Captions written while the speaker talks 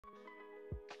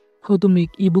How to make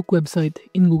ebook website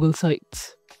in Google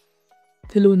Sites.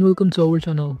 Hello and welcome to our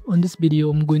channel. On this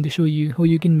video, I'm going to show you how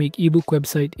you can make ebook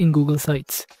website in Google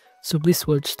Sites. So please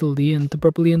watch till the end to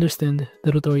properly understand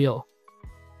the tutorial.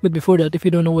 But before that, if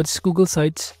you don't know what's Google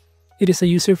Sites, it is a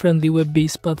user-friendly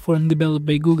web-based platform developed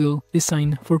by Google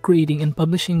designed for creating and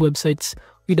publishing websites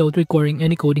without requiring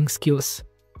any coding skills,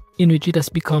 in which it has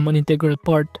become an integral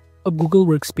part of Google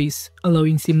Workspace,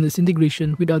 allowing seamless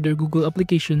integration with other Google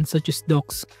applications such as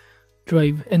Docs,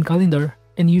 Drive, and Calendar,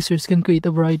 and users can create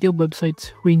a variety of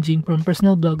websites ranging from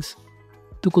personal blogs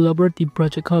to collaborative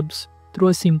project hubs through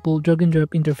a simple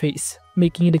drag-and-drop interface,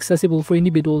 making it accessible for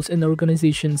individuals and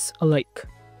organizations alike.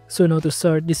 So now to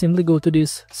start, you simply go to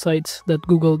this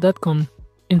sites.google.com,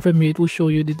 and from here it will show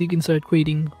you that you can start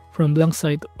creating from blank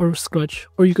site or scratch,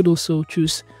 or you could also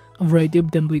choose a variety of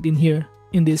template in here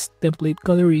in this template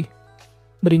gallery.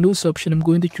 But in those options, I'm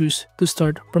going to choose to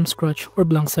start from scratch or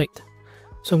blank site.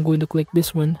 So I'm going to click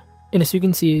this one, and as you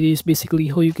can see, it is basically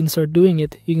how you can start doing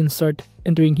it. You can start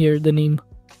entering here the name,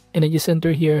 and I just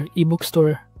enter here ebook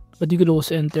store, but you could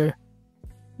also enter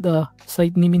the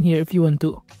site name in here if you want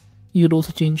to. You could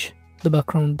also change the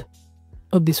background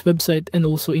of this website and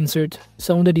also insert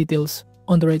some of the details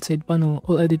on the right side panel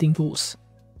or editing tools.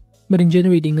 But in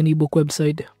generating an ebook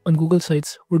website on Google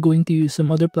Sites, we're going to use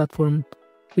some other platform,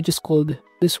 which is called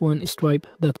this one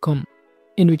Stripe.com,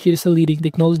 in which it is a leading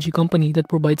technology company that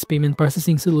provides payment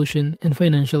processing solution and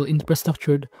financial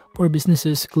infrastructure for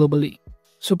businesses globally.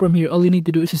 So from here, all you need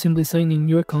to do is to simply sign in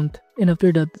your account, and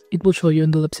after that, it will show you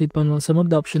on the left side panel some of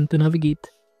the options to navigate.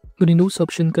 But in those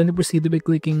options, can you proceed by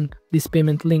clicking this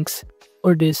payment links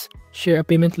or this share a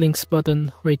payment links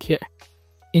button right here.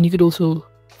 And you could also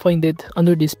find it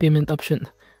under this payment option.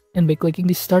 And by clicking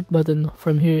this start button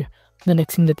from here, the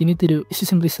next thing that you need to do is to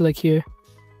simply select here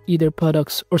either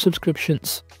products or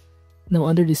subscriptions. Now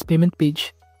under this payment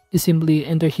page, you simply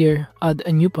enter here add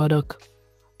a new product,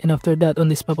 and after that on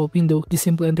this pop-up window, you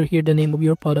simply enter here the name of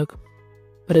your product.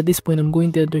 But at this point, I'm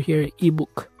going to enter here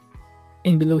ebook,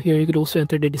 and below here you could also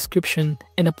enter the description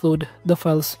and upload the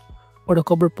files or the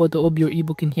cover photo of your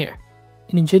ebook in here.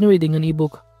 And in generating an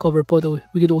ebook cover photo,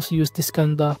 we could also use this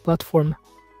Canva platform.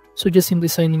 So just simply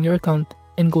sign in your account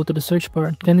and go to the search bar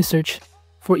and kindly search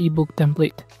for ebook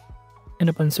template. And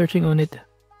upon searching on it,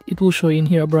 it will show in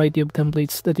here a variety of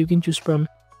templates that you can choose from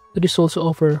that is also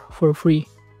offered for free.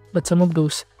 But some of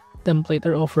those templates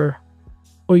are offered,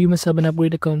 or you must have an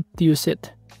upgrade account to use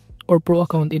it, or pro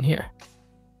account in here.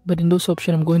 But in those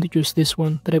options, I'm going to choose this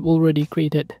one that I've already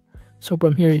created. So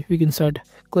from here, we can start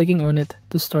clicking on it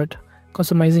to start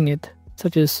customizing it,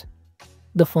 such as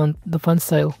the font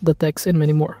style, the text, and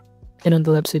many more. And on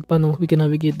the left side panel, we can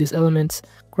navigate these elements,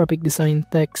 graphic design,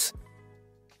 text,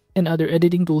 and other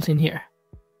editing tools in here.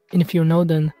 And if you're now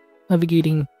done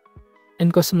navigating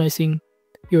and customizing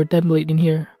your template in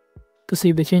here, to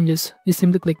save the changes, you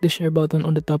simply click the share button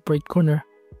on the top right corner.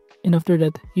 And after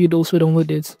that, you'd also download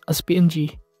this as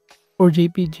PNG or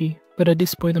JPG, but at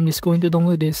this point, I'm just going to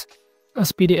download this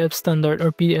as PDF standard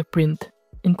or PDF print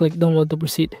and click download to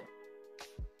proceed.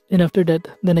 And after that,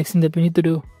 the next thing that we need to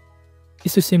do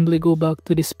is to simply go back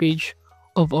to this page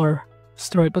of our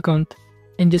Stripe account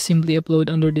and just simply upload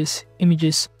under this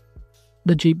images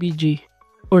the JPG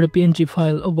or the PNG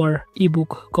file of our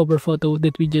ebook cover photo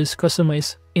that we just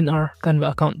customized in our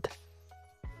Canva account.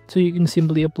 So you can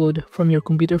simply upload from your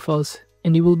computer files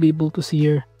and you will be able to see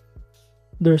here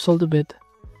the result of it.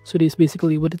 So this is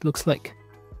basically what it looks like.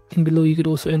 And below, you could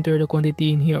also enter the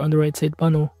quantity in here on the right side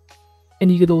panel,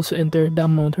 and you could also enter the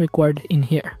amount required in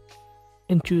here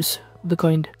and choose the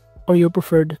kind or your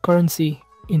preferred currency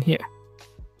in here.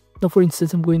 Now for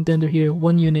instance, I'm going to enter here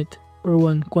 1 unit or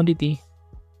 1 quantity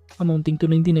amounting to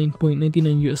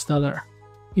 99.99 US dollar.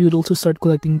 You would also start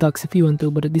collecting tax if you want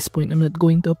to, but at this point, I'm not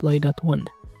going to apply that one.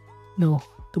 Now,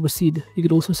 to proceed, you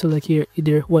could also select here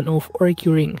either one-off or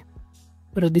recurring.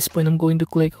 But at this point, I'm going to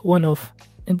click one-off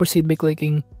and proceed by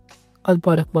clicking add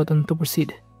product button to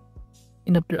proceed.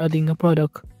 And after adding a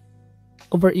product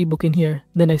of our ebook in here,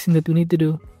 the next thing that we need to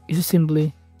do is to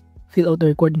simply fill out the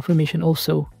required information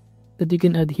also that you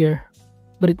can add here,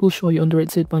 but it will show you on the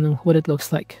right side panel what it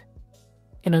looks like.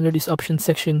 And under this options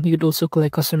section, you could also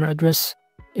collect customer address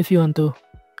if you want to,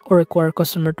 or require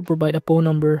customer to provide a phone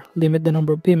number, limit the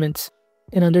number of payments.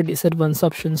 And under these advanced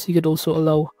options, you could also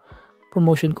allow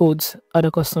promotion codes, add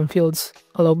a custom fields,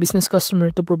 allow business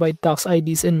customer to provide tax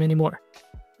IDs, and many more.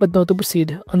 But now to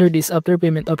proceed, under this after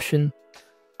payment option,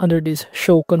 under this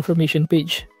show confirmation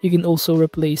page, you can also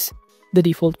replace the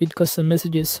default with custom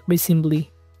messages by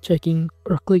simply checking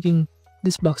or clicking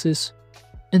these boxes.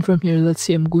 And from here, let's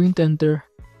say I'm going to enter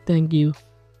thank you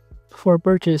for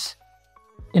purchase.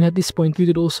 And at this point, we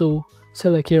could also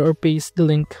select here or paste the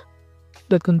link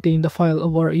that contain the file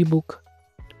of our ebook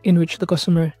in which the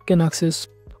customer can access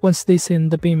once they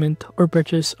send the payment or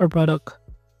purchase our product.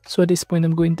 So at this point,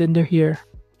 I'm going to enter here.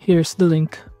 Here's the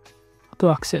link to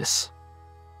access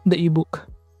the ebook.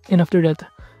 And after that,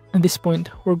 at this point,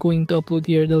 we're going to upload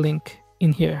here the link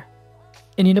in here.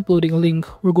 And in uploading a link,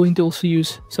 we're going to also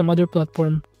use some other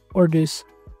platform or this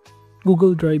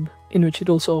Google Drive in which it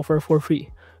also offers for free.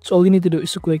 So all you need to do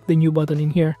is to click the new button in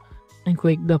here and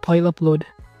click the file upload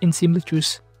and simply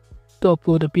choose to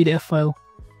upload a PDF file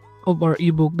of our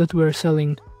ebook that we're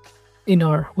selling in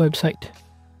our website.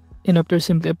 And after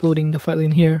simply uploading the file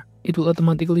in here, it will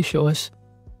automatically show us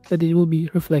that it will be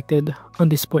reflected on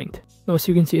this point. Now as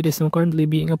you can see, it is now currently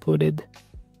being uploaded.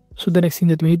 So the next thing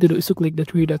that we need to do is to click the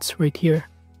three dots right here.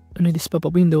 And in this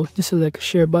pop-up window, just select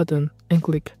share button and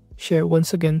click share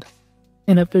once again.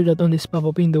 And after that, on this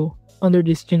pop-up window, under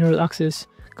this general access,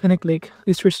 can I click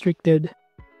this restricted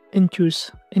and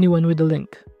choose anyone with a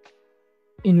link,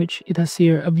 in which it has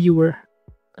here a viewer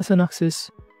as an access,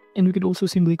 and we could also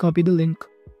simply copy the link.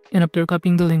 And after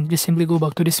copying the link, just simply go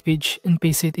back to this page and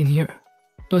paste it in here.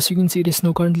 So as you can see, it is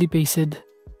now currently pasted.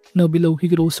 Now below, you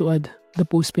could also add the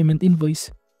post payment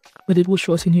invoice, but it will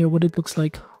show us in here what it looks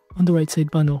like on the right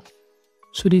side panel.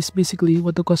 So this is basically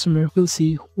what the customer will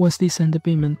see once they send the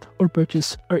payment or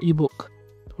purchase our ebook,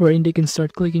 wherein they can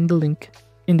start clicking the link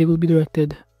and they will be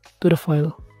directed to the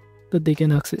file that they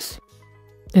can access.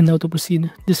 And now to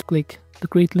proceed, just click the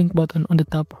create link button on the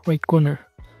top right corner,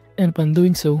 and upon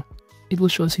doing so, it will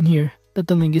show us in here that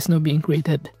the link is now being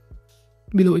created.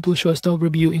 Below, it will show us the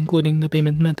overview including the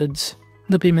payment methods,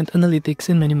 the payment analytics,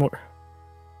 and many more.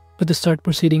 But to start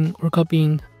proceeding or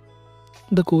copying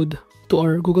the code to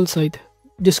our Google site,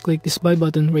 just click this buy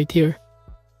button right here,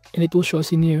 and it will show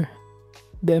us in here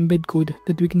the embed code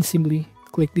that we can simply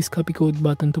click this copy code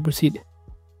button to proceed.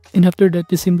 And after that,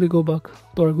 just simply go back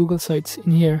to our Google sites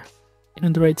in here, and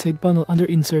on the right side panel under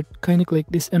insert, kindly click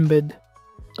this embed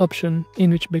option,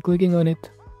 in which by clicking on it,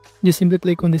 just simply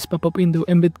click on this pop-up window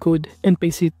embed code and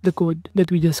paste it the code that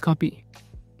we just copy.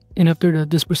 And after that,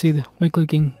 just proceed by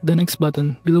clicking the next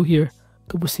button below here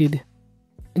to proceed,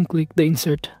 and click the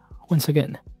insert once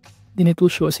again. Then it will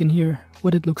show us in here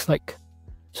what it looks like.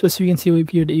 So as you can see, we have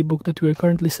here the ebook that we are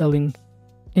currently selling,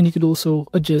 and you could also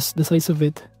adjust the size of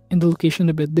it and the location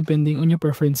of it depending on your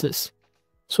preferences.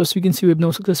 So as you can see, we've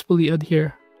now successfully added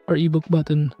here our ebook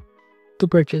button to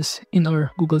purchase in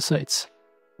our Google sites.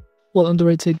 While on the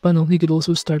right side panel, you could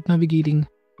also start navigating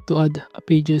to add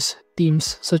pages,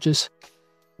 themes, such as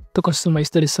to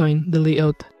customize the design, the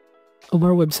layout of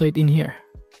our website in here.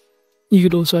 You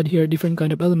could also add here different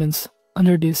kind of elements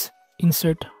under this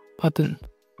insert button,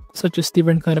 such as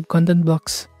different kind of content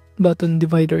blocks, button,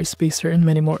 divider, spacer, and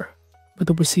many more. But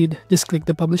to proceed, just click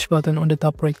the publish button on the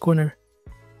top right corner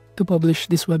to publish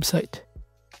this website.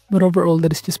 But overall,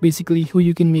 that is just basically how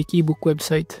you can make ebook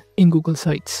website in Google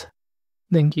Sites.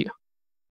 Thank you.